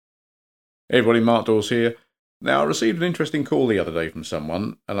Hey everybody, Mark Dawes here. Now, I received an interesting call the other day from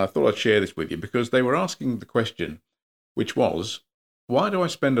someone, and I thought I'd share this with you because they were asking the question, which was, why do I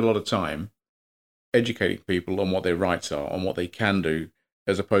spend a lot of time educating people on what their rights are, on what they can do,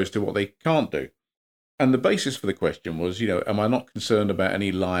 as opposed to what they can't do? And the basis for the question was, am I not concerned about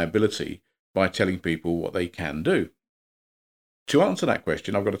any liability by telling people what they can do? To answer that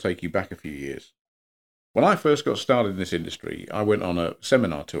question, I've got to take you back a few years. When I first got started in this industry, I went on a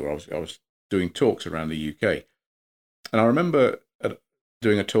seminar tour. I was doing talks around the UK. And I remember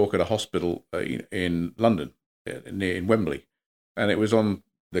doing a talk at a hospital in London, in Wembley. And it was on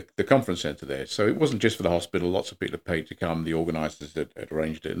the conference centre there. So it wasn't just for the hospital. Lots of people had paid to come. The organisers had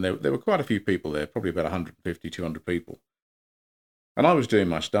arranged it. And there were quite a few people there, probably about 150, 200 people. And I was doing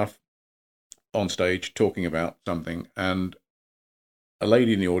my stuff on stage, talking about something. And a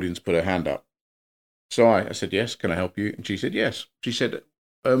lady in the audience put her hand up. So I said, yes, can I help you? And she said, yes. She said,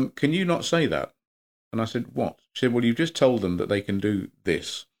 can you not say that? And I said, what? She said, well, you've just told them that they can do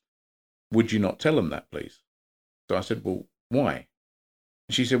this. Would you not tell them that, please? So I said, well, why?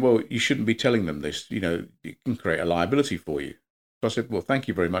 And she said, well, you shouldn't be telling them this. It can create a liability for you. So I said, well, thank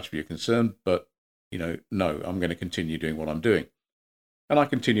you very much for your concern, but, no, I'm going to continue doing what I'm doing. And I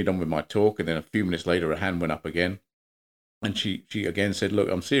continued on with my talk, and then a few minutes later, her hand went up again. And she again said, look,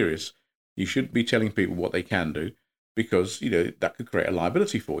 I'm serious. You shouldn't be telling people what they can do because, that could create a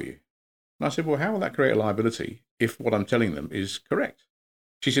liability for you. And I said, well, how will that create a liability if what I'm telling them is correct?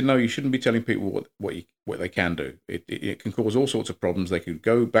 She said, no, you shouldn't be telling people what they can do. It can cause all sorts of problems. They could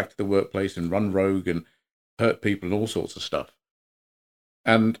go back to the workplace and run rogue and hurt people and all sorts of stuff.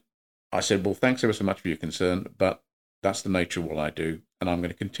 And I said, well, thanks ever so much for your concern, but that's the nature of what I do, and I'm going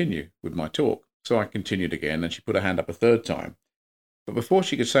to continue with my talk. So I continued again, and she put her hand up a third time. But before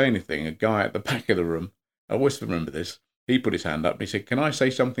she could say anything, a guy at the back of the room, I always remember this, he put his hand up and he said, can I say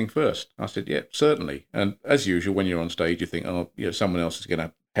something first? I said, yeah, certainly. And as usual, when you're on stage, you think, someone else is going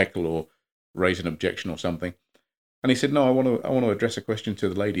to heckle or raise an objection or something. And he said, no, I want to address a question to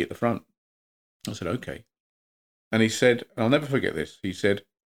the lady at the front. I said, okay. And he said, I'll never forget this. He said,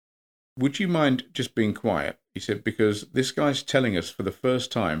 would you mind just being quiet? He said, because this guy's telling us for the first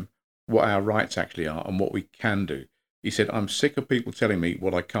time what our rights actually are and what we can do. He said, I'm sick of people telling me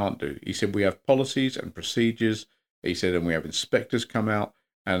what I can't do. He said, we have policies and procedures. He said, and we have inspectors come out,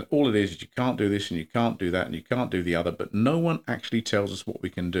 and all it is you can't do this and you can't do that and you can't do the other, but no one actually tells us what we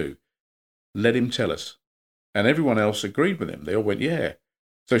can do. Let him tell us. And everyone else agreed with him. They all went, yeah.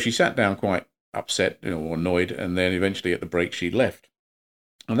 So she sat down quite upset, or annoyed, and then eventually at the break she left.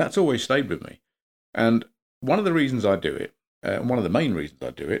 And that's always stayed with me. And one of the reasons I do it, and one of the main reasons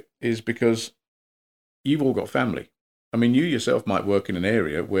I do it, is because you've all got family. I mean, you yourself might work in an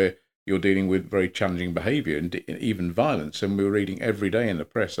area where you're dealing with very challenging behaviour and even violence. And we're reading every day in the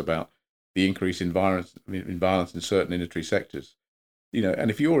press about the increase in violence in certain industry sectors.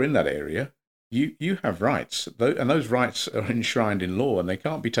 And if you're in that area, you have rights, and those rights are enshrined in law, and they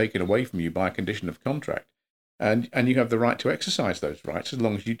can't be taken away from you by a condition of contract. And you have the right to exercise those rights as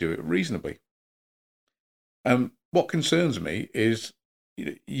long as you do it reasonably. What concerns me is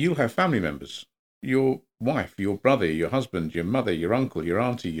you'll have family members. Your wife, your brother, your husband, your mother, your uncle, your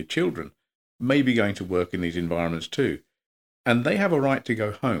auntie, your children may be going to work in these environments too. And they have a right to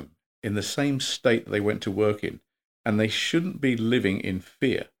go home in the same state that they went to work in. And they shouldn't be living in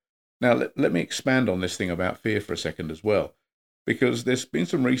fear. Now, let me expand on this thing about fear for a second as well, because there's been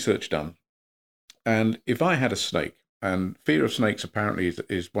some research done. And if I had a snake, and fear of snakes apparently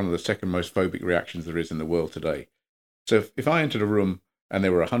is one of the second most phobic reactions there is in the world today. So if I entered a room and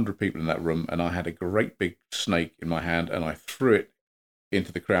there were 100 people in that room, and I had a great big snake in my hand, and I threw it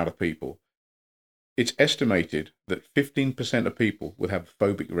into the crowd of people, it's estimated that 15% of people would have a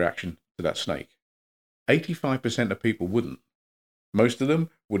phobic reaction to that snake. 85% of people wouldn't. Most of them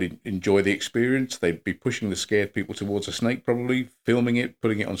would enjoy the experience. They'd be pushing the scared people towards a snake, probably filming it,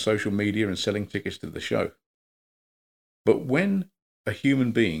 putting it on social media, and selling tickets to the show. But when a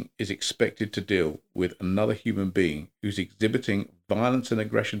human being is expected to deal with another human being who's exhibiting violence and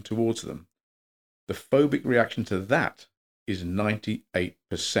aggression towards them, the phobic reaction to that is 98%,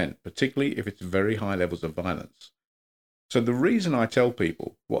 particularly if it's very high levels of violence. So the reason I tell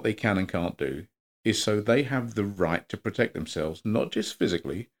people what they can and can't do is so they have the right to protect themselves, not just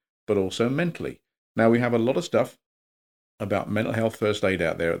physically, but also mentally. Now, we have a lot of stuff about mental health first aid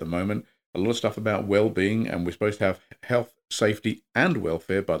out there at the moment, a lot of stuff about well-being, and we're supposed to have health, safety, and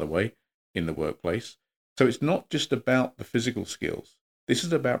welfare, by the way, in the workplace. So it's not just about the physical skills. This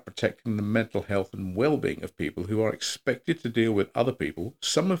is about protecting the mental health and well-being of people who are expected to deal with other people,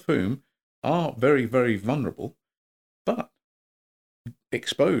 some of whom are very, very vulnerable, but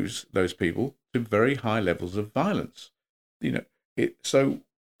expose those people to very high levels of violence. So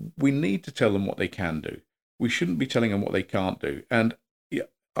we need to tell them what they can do. We shouldn't be telling them what they can't do. And yeah,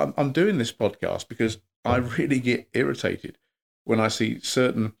 I'm doing this podcast because I really get irritated when I see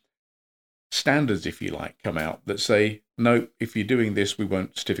certain standards, if you like, come out that say, no, if you're doing this, we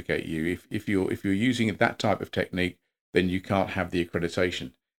won't certificate you. If you're using that type of technique, then you can't have the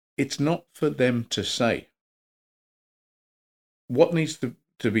accreditation. It's not for them to say. What needs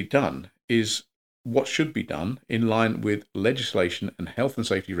to be done is what should be done in line with legislation and health and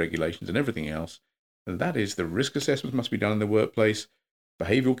safety regulations and everything else. And that is the risk assessments must be done in the workplace.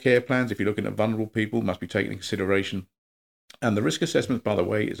 Behavioral care plans, if you're looking at vulnerable people, must be taken into consideration. And the risk assessments, by the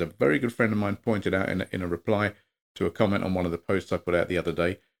way, is a very good friend of mine pointed out in a reply to a comment on one of the posts I put out the other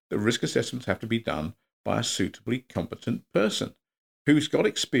day, that risk assessments have to be done by a suitably competent person who's got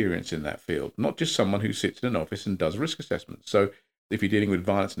experience in that field, not just someone who sits in an office and does risk assessments. So if you're dealing with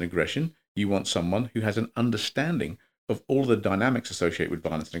violence and aggression, you want someone who has an understanding of all the dynamics associated with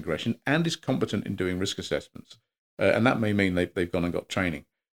violence and aggression and is competent in doing risk assessments. And that may mean they've gone and got training.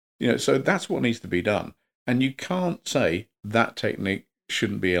 So that's what needs to be done. And you can't say that technique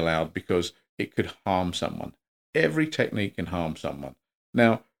shouldn't be allowed because it could harm someone. Every technique can harm someone.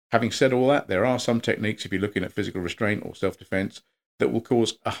 Now, having said all that, there are some techniques, if you're looking at physical restraint or self-defense, that will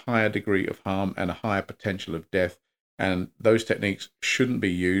cause a higher degree of harm and a higher potential of death. And those techniques shouldn't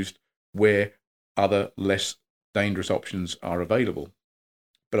be used where other less dangerous options are available.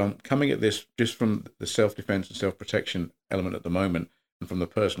 But I'm coming at this just from the self-defense and self-protection element at the moment and from the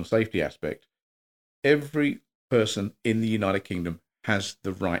personal safety aspect. Every person in the United Kingdom has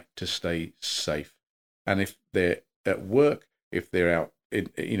the right to stay safe. And if they're at work, if they're out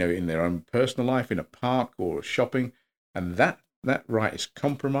in their own personal life, in a park or shopping, and that right is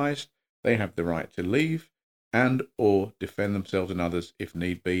compromised, they have the right to leave and or defend themselves and others if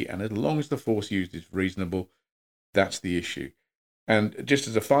need be. And as long as the force used is reasonable, that's the issue. And just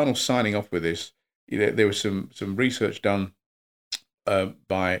as a final signing off with this, there was some research done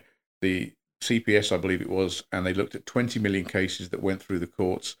by the CPS, I believe it was, and they looked at 20 million cases that went through the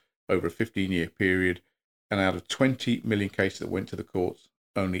courts over a 15-year period. And out of 20 million cases that went to the courts,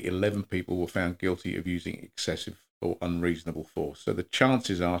 only 11 people were found guilty of using excessive or unreasonable force. So the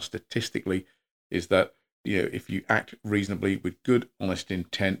chances are, statistically, is that if you act reasonably with good, honest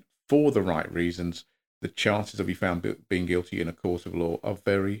intent for the right reasons, the chances of you found being guilty in a court of law are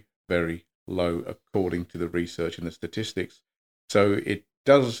very, very low, according to the research and the statistics. So it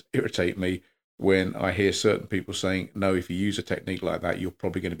does irritate me when I hear certain people saying, no, if you use a technique like that, you're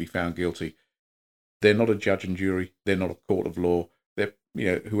probably going to be found guilty. They're not a judge and jury. They're not a court of law. They're,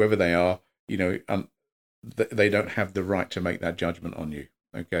 whoever they are, they don't have the right to make that judgment on you.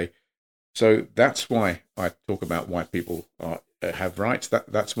 Okay. So that's why I talk about why people have rights.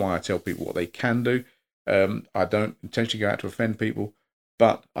 That's why I tell people what they can do. I don't intentionally go out to offend people,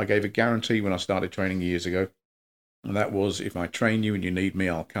 but I gave a guarantee when I started training years ago. And that was, if I train you and you need me,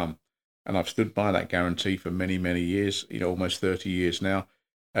 I'll come. And I've stood by that guarantee for many, many years, almost 30 years now.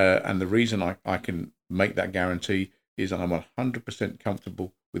 And the reason I can make that guarantee is I'm 100%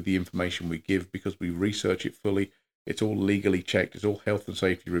 comfortable with the information we give because we research it fully. It's all legally checked. It's all health and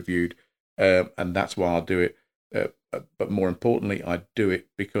safety reviewed. And that's why I'll do it. But more importantly, I do it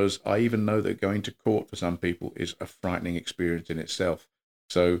because I even know that going to court for some people is a frightening experience in itself.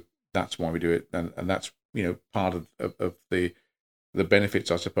 So that's why we do it. And that's, part of the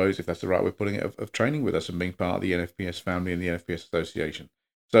benefits, I suppose, if that's the right way of putting it, of training with us and being part of the NFPS family and the NFPS Association.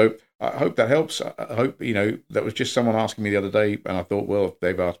 So I hope that helps. I hope, that was just someone asking me the other day, and I thought, well, if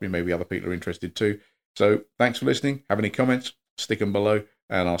they've asked me, maybe other people are interested too. So thanks for listening. Have any comments, stick them below,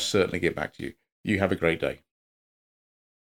 and I'll certainly get back to you. You have a great day.